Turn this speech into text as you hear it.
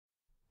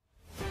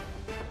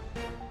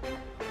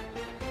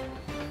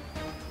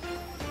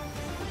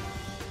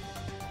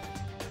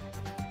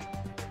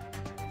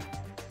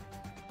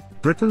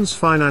Britain's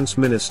finance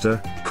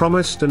minister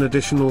promised an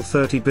additional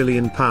 £30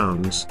 billion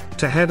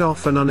to head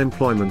off an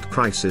unemployment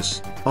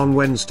crisis on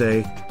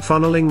Wednesday,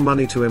 funneling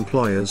money to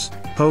employers,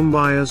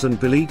 homebuyers and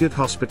beleaguered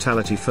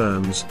hospitality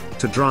firms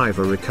to drive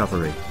a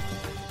recovery.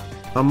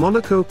 A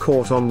Monaco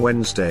court on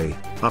Wednesday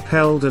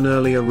upheld an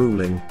earlier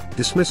ruling,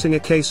 dismissing a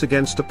case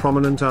against a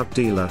prominent art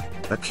dealer,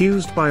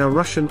 accused by a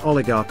Russian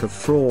oligarch of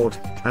fraud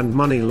and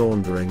money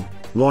laundering,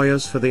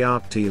 lawyers for the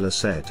art dealer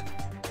said.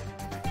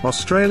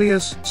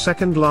 Australia's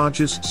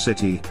second-largest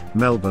city,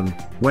 Melbourne,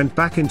 went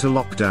back into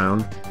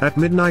lockdown at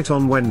midnight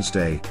on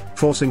Wednesday,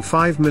 forcing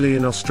 5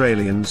 million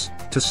Australians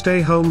to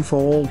stay home for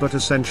all but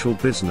essential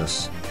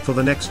business for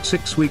the next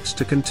 6 weeks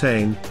to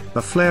contain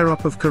a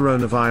flare-up of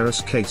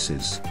coronavirus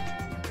cases.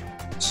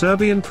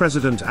 Serbian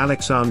President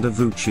Aleksandar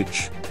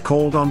Vučić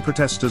called on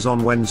protesters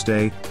on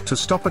Wednesday to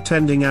stop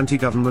attending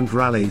anti-government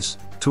rallies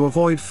to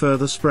avoid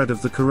further spread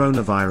of the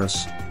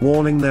coronavirus,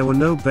 warning there were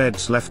no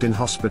beds left in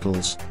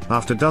hospitals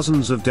after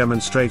dozens of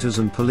demonstrators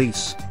and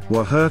police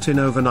were hurt in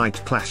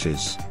overnight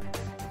clashes.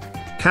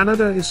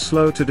 Canada is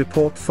slow to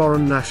deport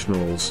foreign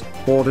nationals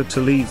ordered to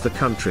leave the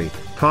country,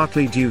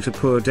 partly due to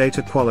poor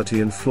data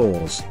quality and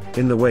flaws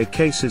in the way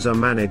cases are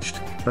managed,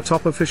 a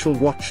top official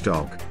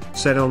watchdog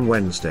said on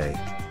Wednesday.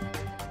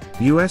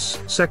 U.S.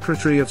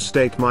 Secretary of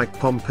State Mike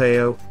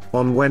Pompeo,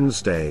 on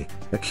Wednesday,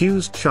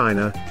 accused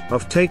China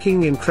of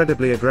taking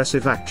incredibly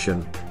aggressive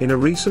action in a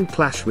recent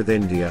clash with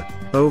India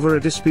over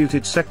a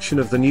disputed section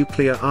of the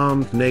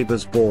nuclear-armed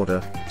neighbor's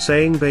border,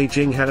 saying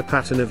Beijing had a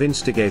pattern of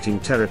instigating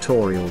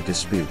territorial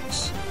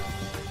disputes.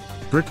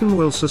 Britain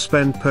will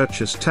suspend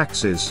purchase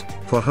taxes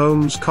for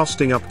homes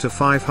costing up to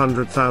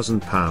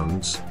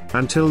 £500,000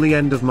 until the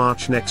end of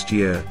March next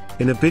year,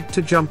 in a bid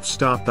to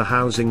jump-start the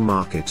housing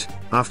market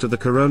after the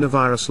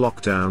coronavirus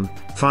lockdown,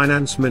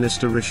 Finance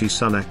Minister Rishi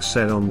Sunak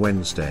said on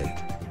Wednesday.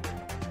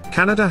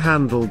 Canada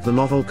handled the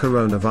novel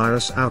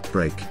coronavirus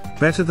outbreak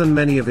better than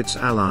many of its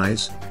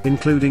allies,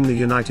 including the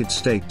United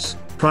States,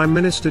 Prime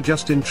Minister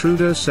Justin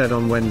Trudeau said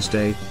on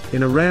Wednesday,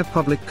 in a rare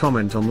public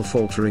comment on the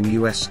faltering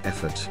U.S.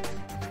 effort.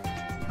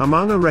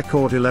 Among a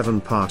record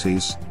 11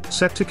 parties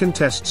set to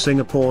contest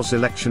Singapore's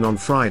election on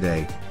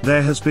Friday,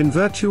 there has been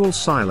virtual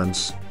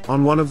silence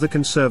on one of the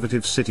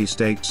conservative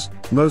city-states'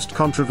 most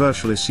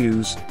controversial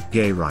issues,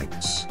 gay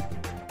rights.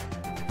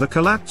 The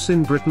collapse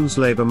in Britain's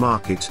labour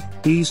market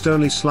eased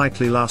only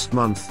slightly last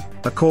month,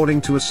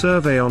 according to a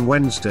survey on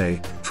Wednesday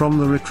from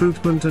the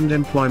Recruitment and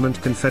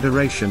Employment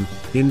Confederation,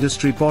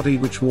 industry body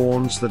which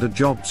warns that a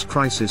jobs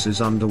crisis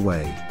is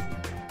underway.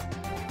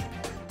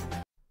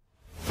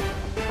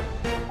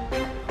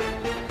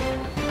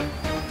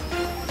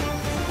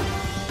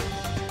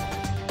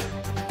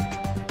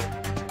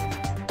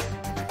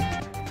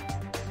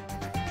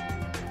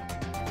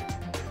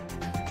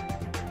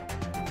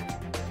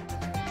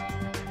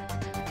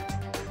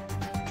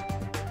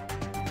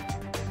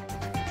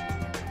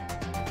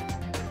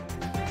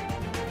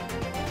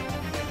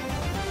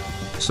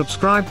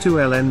 Subscribe to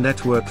LN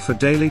Network for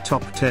daily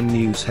top 10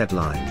 news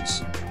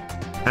headlines.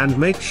 And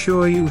make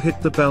sure you hit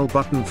the bell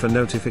button for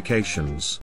notifications.